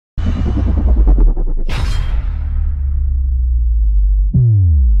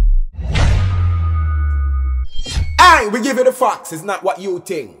Aye, we give you the facts. It's not what you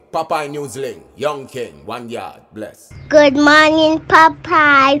think. Popeye Newsling, Young King, 1 yard, bless. Good morning,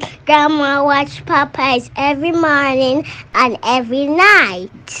 Popeye. Grandma watch Popeyes every morning and every night.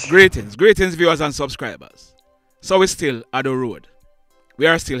 Greetings, viewers and subscribers. So we're still at the road. We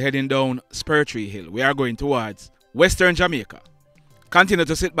are still heading down Spur Tree Hill. We are going towards Western Jamaica. Continue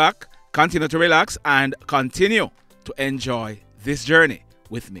to sit back, continue to relax, and continue to enjoy this journey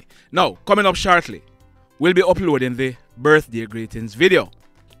with me. Now, coming up shortly, we'll be uploading the birthday greetings video.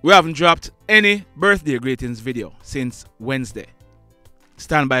 We haven't dropped any birthday greetings video since Wednesday.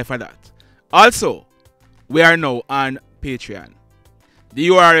 Stand by for that. Also, we are now on Patreon. The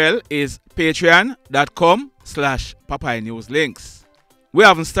URL is patreon.com/PopeyeNewsLinks. We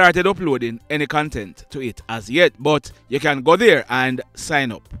haven't started uploading any content to it as yet, but you can go there and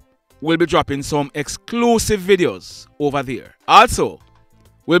sign up. We'll be dropping some exclusive videos over there. Also,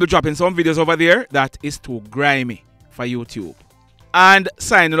 we'll be dropping some videos over there that is too grimy for YouTube. And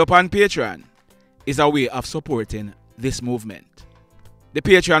signing up on Patreon is a way of supporting this movement. The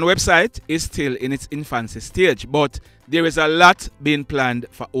Patreon website is still in its infancy stage, but there is a lot being planned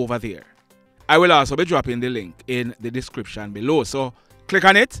for over there. I will also be dropping the link in the description below, so click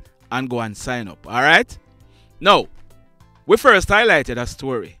on it and go and sign up, alright? Now, we first highlighted a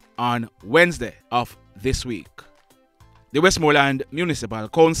story on Wednesday of this week. The Westmoreland Municipal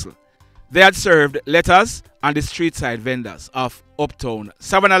Council, they had served letters on the street side vendors of uptown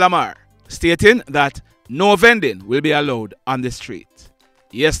Savannah Lamar, stating that no vending will be allowed on the street.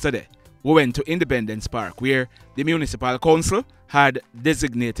 Yesterday, we went to Independence Park, where the Municipal Council had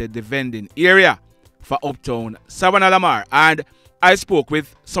designated the vending area for uptown Savannah Lamar, and I spoke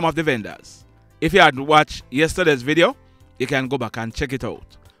with some of the vendors. If you hadn't watched yesterday's video, you can go back and check it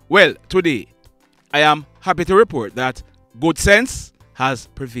out. Well, today, I am happy to report that good sense has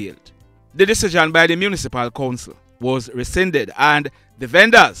prevailed. The decision by the Municipal Council was rescinded, and the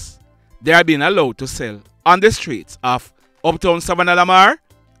vendors, they are being allowed to sell on the streets of uptown Savannah Lamar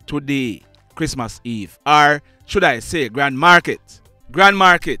today, Christmas Eve, or should I say Grand Market. Grand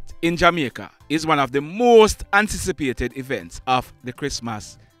Market in Jamaica is one of the most anticipated events of the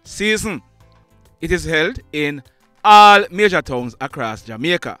Christmas season. It is held in all major towns across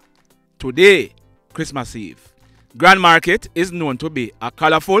Jamaica. Today, Christmas Eve. Grand Market is known to be a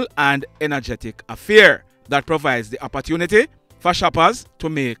colorful and energetic affair that provides the opportunity for shoppers to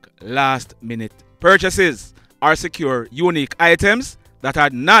make last-minute purchases or secure unique items that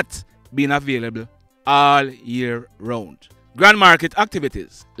had not been available all year round. Grand Market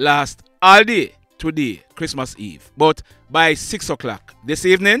activities last all day today, Christmas Eve, but by 6 o'clock this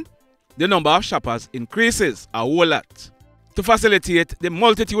evening, the number of shoppers increases a whole lot. To facilitate the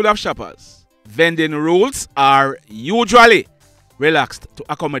multitude of shoppers, vending rules are usually relaxed to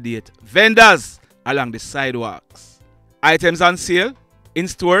accommodate vendors along the sidewalks. Items on sale in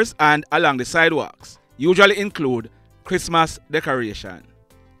stores and along the sidewalks usually include Christmas decoration,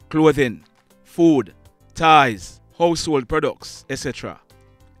 clothing, food, toys, household products, etc.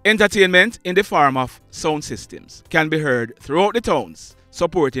 Entertainment in the form of sound systems can be heard throughout the towns,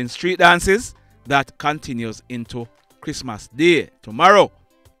 supporting street dances that continues into Christmas Day tomorrow.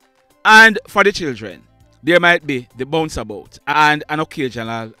 And for the children, there might be the bounce about and an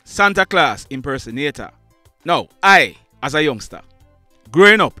occasional Santa Claus impersonator. Now, I, as a youngster,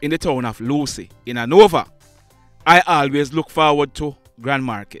 growing up in the town of Lucy in Anova, I always look forward to Grand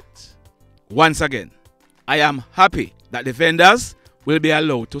Market. Once again, I am happy that the vendors will be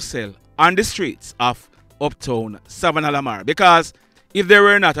allowed to sell on the streets of uptown Savannah Lamar, because if they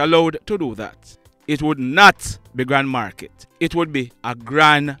were not allowed to do that, it would not be Grand Market. It would be a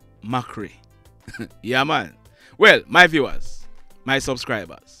Grand Mockery. Yeah, man. Well, my viewers, my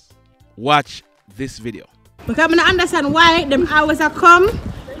subscribers, watch this video. Because I don't understand why them always come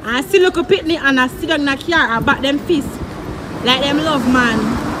and still look up at me and I sit down in the car and back them fist like them love man.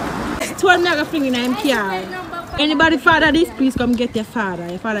 Told me I got fling in them car. Anybody father this, please come get your father.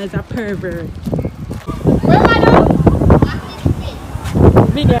 Your father is a pervert. Where am I doing?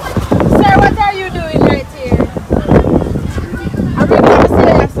 Video. Sir, what are you doing right here? I'm going to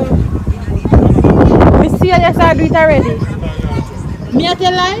see you, sir. We see you, yes, I do it already. Me I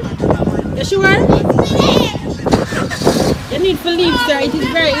tell lie? You sure? You need to leave, sir. It is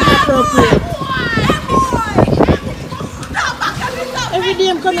very inappropriate. Every day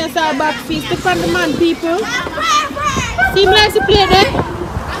I'm coming to our back feast to find the man, people. See me like to play there?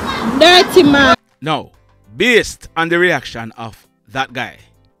 Dirty man. Now, based on the reaction of that guy,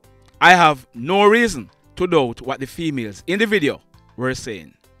 I have no reason to doubt what the females in the video were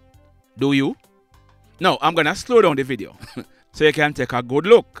saying. Do you? Now, I'm going to slow down the video so you can take a good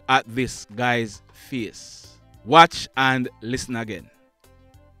look at this guy's face. Watch and listen again.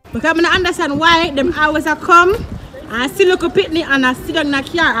 Because I don't understand why them always a come and see look up pitney and I sit down in the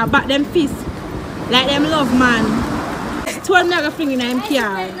car and back them fist like them love man. Told me I go fling in them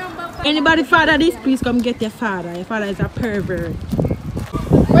car. Anybody father this, please come get your father. Your father is a pervert.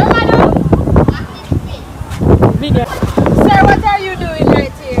 Where am I doing? Video. Sir, what are you doing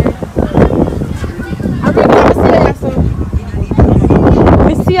right here? I'm really going to see you.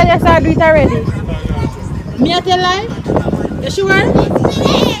 We see you, yes, I do it already. Me I tell lie? You sure?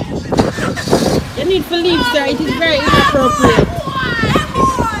 You need to leave, sir. It is very inappropriate.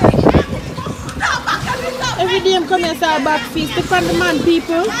 Every day I'm coming here, I back feast. Look on the man,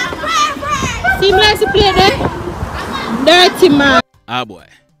 people. See me like to play there? Dirty man. Ah boy.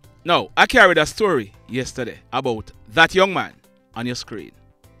 Now, I carried a story yesterday about that young man on your screen.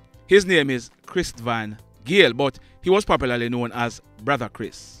 His name is Christval Gayle, but he was popularly known as Brother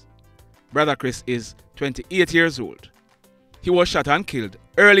Chris. Brother Chris is 28 years old. He was shot and killed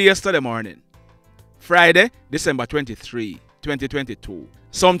early yesterday morning, Friday, December 23, 2022,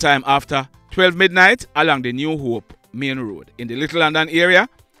 sometime after 12 midnight along the New Hope Main Road in the Little London area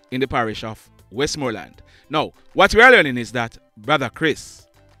in the parish of Westmoreland. Now, what we are learning is that Brother Chris,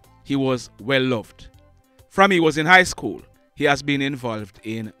 he was well loved. From he was in high school, he has been involved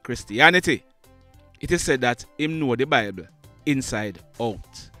in Christianity. It is said that him know the Bible inside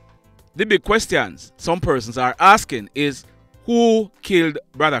out. The big questions some persons are asking is who killed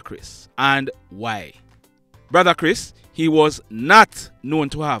Brother Chris and why? Brother Chris, he was not known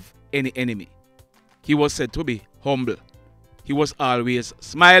to have any enemy. He was said to be humble. He was always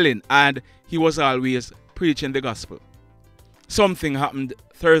smiling and he was always preaching the gospel. Something happened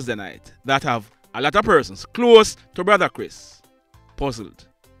Thursday night that have a lot of persons close to Brother Chris puzzled.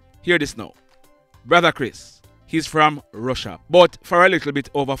 Hear this now. Brother Chris, he's from Russia, but for a little bit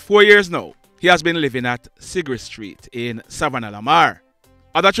over 4 years now, he has been living at Sigrid Street in Savannah Lamar.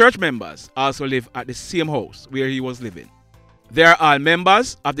 Other church members also live at the same house where he was living. They are all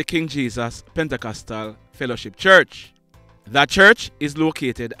members of the King Jesus Pentecostal Fellowship Church. That church is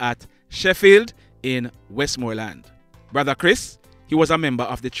located at Sheffield in Westmoreland. Brother Chris, he was a member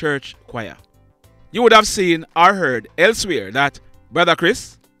of the church choir. You would have seen or heard elsewhere that Brother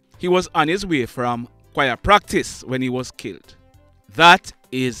Chris, he was on his way from choir practice when he was killed. That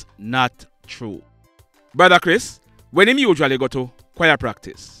is not true. Brother Chris, when he usually go to choir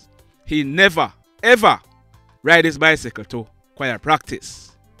practice, he never ever ride his bicycle to choir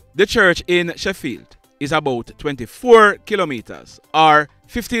practice. The church in Sheffield is about 24 kilometers or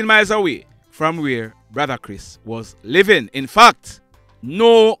 15 miles away from where Brother Chris was living. In fact,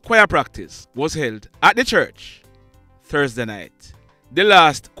 no choir practice was held at the church Thursday night. The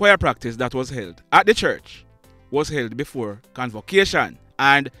last choir practice that was held at the church was held before convocation,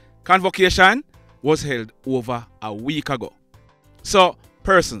 and convocation was held over a week ago. So,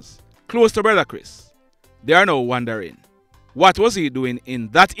 persons close to Brother Chris, they are now wondering, what was he doing in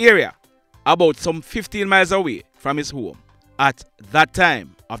that area about some 15 miles away from his home at that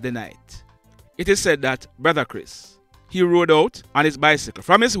time of the night? It is said that Brother Chris, he rode out on his bicycle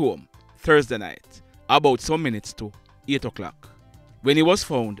from his home Thursday night about some minutes to 8 o'clock when he was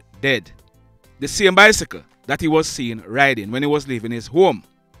found dead. The same bicycle that he was seen riding when he was leaving his home,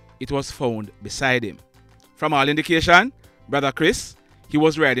 it was found beside him. From all indication, Brother Chris, he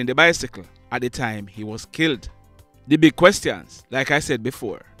was riding the bicycle at the time he was killed. The big questions, like I said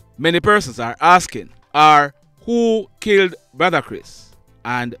before, many persons are asking are who killed Brother Chris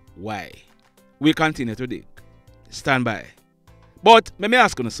and why? We continue to dig. Stand by. But let me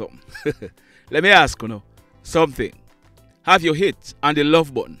ask you something. Let me ask you something. Have you hit on the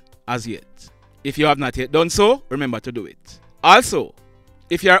love button as yet? If you have not yet done so, remember to do it. Also,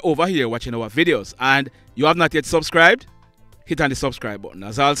 if you are over here watching our videos and you have not yet subscribed, hit on the subscribe button.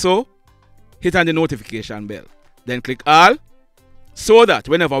 As also, hit on the notification bell. Then click all so that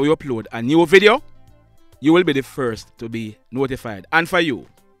whenever we upload a new video, you will be the first to be notified. And for you,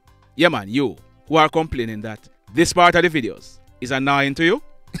 yeah man, you who are complaining that this part of the videos is annoying to you,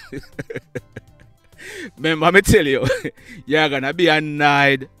 remember me tell you, you're gonna be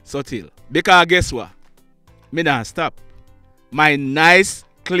annoyed subtle. Because guess what? Me not stop. My nice,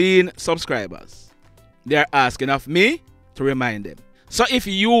 clean subscribers, they're asking of me to remind them. So if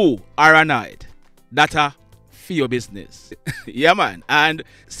you are annoyed, that's for your business. Yeah man, and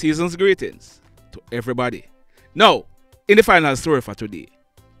season's greetings to everybody. Now, in the final story for today,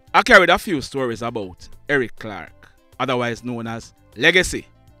 I carried a few stories about Clarke, otherwise known as Legacy.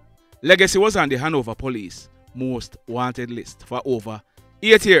 Legacy was on the Hanover Police Most Wanted list for over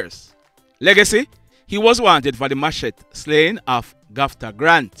 8 years. Legacy, he was wanted for the machete slaying of Gafta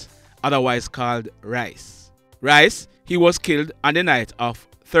Grant, otherwise called Rice. Rice, he was killed on the night of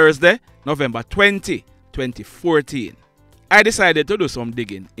Thursday, November 20, 2014. I decided to do some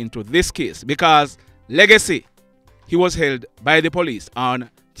digging into this case because Legacy, he was held by the police on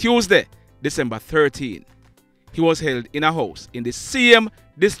Tuesday, December 13. He was held in a house in the same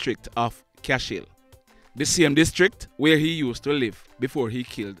district of KlLLED, the same district where he used to live before he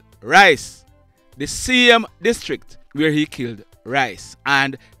killed Rice, the same district where he killed Rice,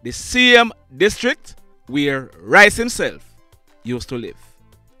 and the same district where Rice himself used to live.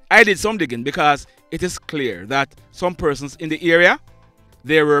 I did some digging because it is clear that some persons in the area,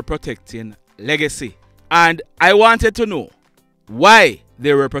 they were protecting Legacy. And I wanted to know why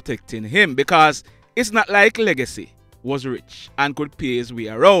they were protecting him, because it's not like Legacy was rich and could pay his way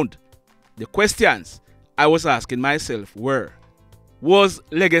around. The questions I was asking myself were, was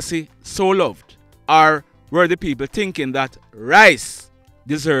Legacy so loved, or were the people thinking that Rice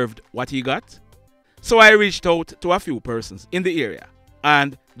deserved what he got? So I reached out to a few persons in the area,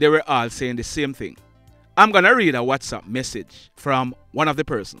 and they were all saying the same thing. I'm gonna read a WhatsApp message from one of the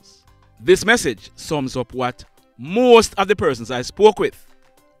persons. This message sums up what most of the persons I spoke with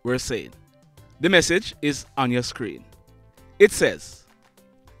were saying. The message is on your screen. It says,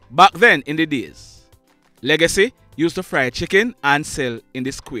 back then in the days, Legacy used to fry chicken and sell in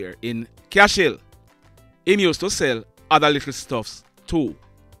the square in KlLLED. He used to sell other little stuffs too.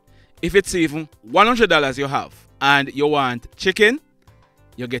 If it's even $100 you have and you want chicken,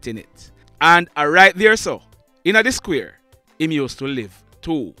 you're getting it. And right there so, in the square, he used to live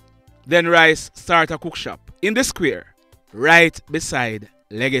too. Then Rice started a cook shop in the square, right beside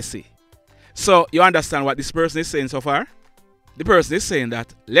Legacy. So you understand what this person is saying so far? The person is saying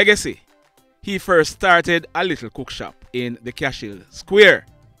that Legacy, he first started a little cook shop in the KlLLED square.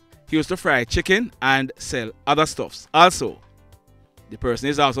 He used to fry chicken and sell other stuffs also. The person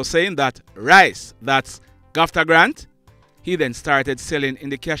is also saying that Rice, that's Gafta Grant, he then started selling in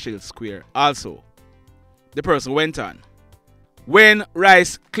the KlLLED square also. The person went on. When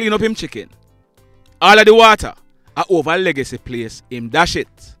Rice clean up him chicken, all of the water are over Legacy place, him dash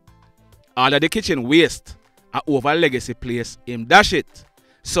it. All of the kitchen waste are over Legacy place, him dash it.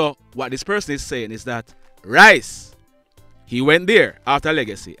 So what this person is saying is that Rice, he went there after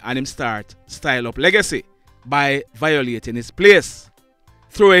Legacy and him style up Legacy by violating his place,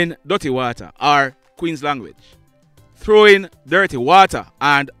 throwing dirty water, or Queen's language, throwing dirty water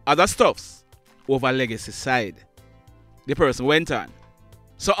and other stuffs over Legacy's side. The person went on.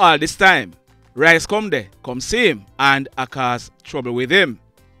 So all this time, Rice come there, come see him, and cause trouble with him.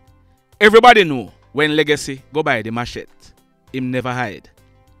 Everybody know when Legacy go by the machete, him never hide.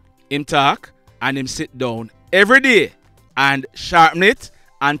 Him talk and him sit down every day and sharpen it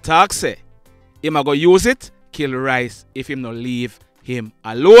and talk say, him a go use it, kill Rice if him not leave him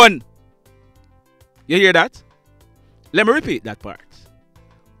alone. You hear that? Let me repeat that part.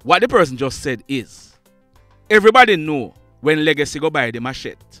 What the person just said is, everybody know when Legacy go by the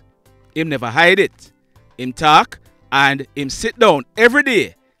machete, him never hide it. Him talk and him sit down every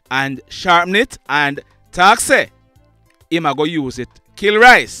day and sharpen it and talk say, him a go use it, kill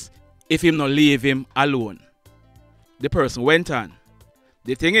Rice if him not leave him alone. The person went on.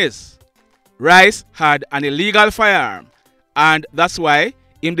 The thing is, Rice had an illegal firearm, and that's why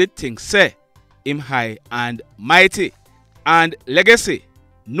him did think say him high and mighty. And Legacy,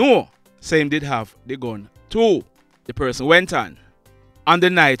 no, say him did have the gun too. The person went on. On the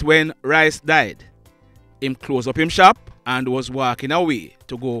night when Rice died, him closed up him shop and was walking away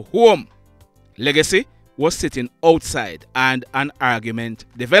to go home. Legacy was sitting outside and an argument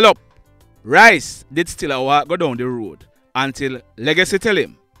developed. Rice did still a walk go down the road until Legacy tell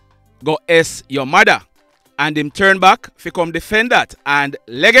him, go S your mother. And him turn back fi come defend that, and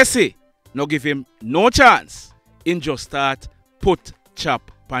Legacy no give him no chance. Him just start put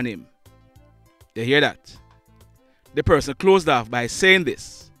chop on him. You hear that? The person closed off by saying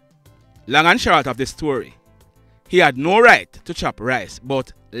this. Long and short of the story, he had no right to chop Rice,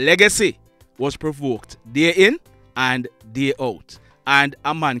 but Legacy was provoked day in and day out. And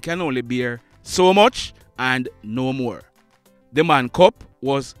a man can only bear so much and no more. The man cup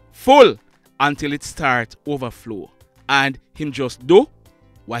was full until it start overflow, and him just do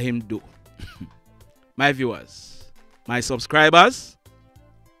what him do. My viewers, my subscribers,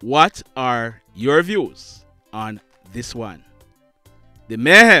 what are your views on this one? The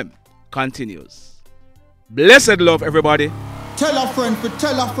mayhem continues. Blessed love, everybody. Tell a friend for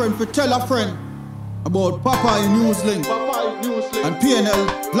tell a friend for tell a friend about Papa Newslink and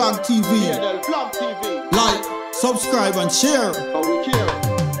PNL Blog TV. Like, subscribe and share.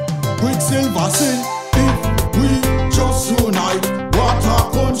 Quicksilver sing, if we just unite, what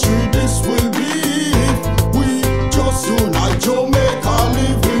a country this will be if we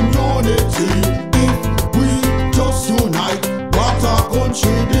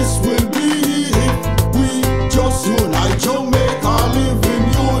country this will be if we just unite. Jamaica live in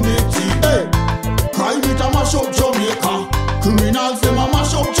unity. Hey, crime it a mash up Jamaica. Criminals them a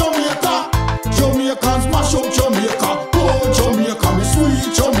mash up Jamaica. Jamaicans mash up Jamaica. Oh Jamaica, me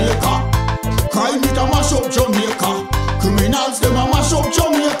sweet Jamaica. Crime it a mash up Jamaica. Criminals them a mash up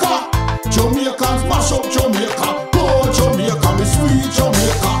Jamaica. Jamaicans mash up Jamaica. Oh Jamaica, me sweet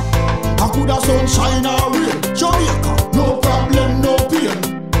Jamaica. I coulda sunshine or rain. Jamaica, no problem, no pain.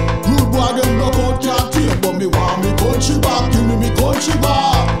 Rude boy them knock out can't tame, but me want me country back. Give me country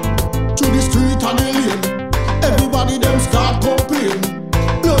back. To the street and the lane, everybody them start complain.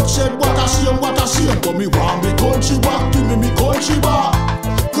 Bloodshed, what a shame, but me want me country back. Give me country back.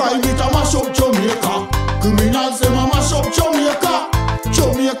 Crime it a mash up Jamaica. Criminals them a mash up Jamaica.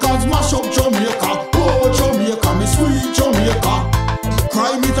 Jamaicans mash up Jamaica. Oh Jamaica, me sweet Jamaica.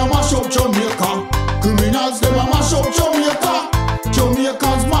 Crime it a mash up Jamaica. Criminals them a mash up Jamaica.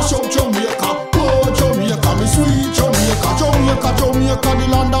 Jamaicans mash up Jamaica. Oh Jamaica, me sweet Jamaica. Jamaica, Jamaica, the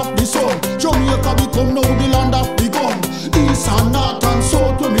land of the sun. Jamaica become now the land of the gun. East and north and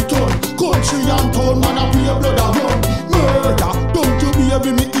south when we turn. Country and town, man,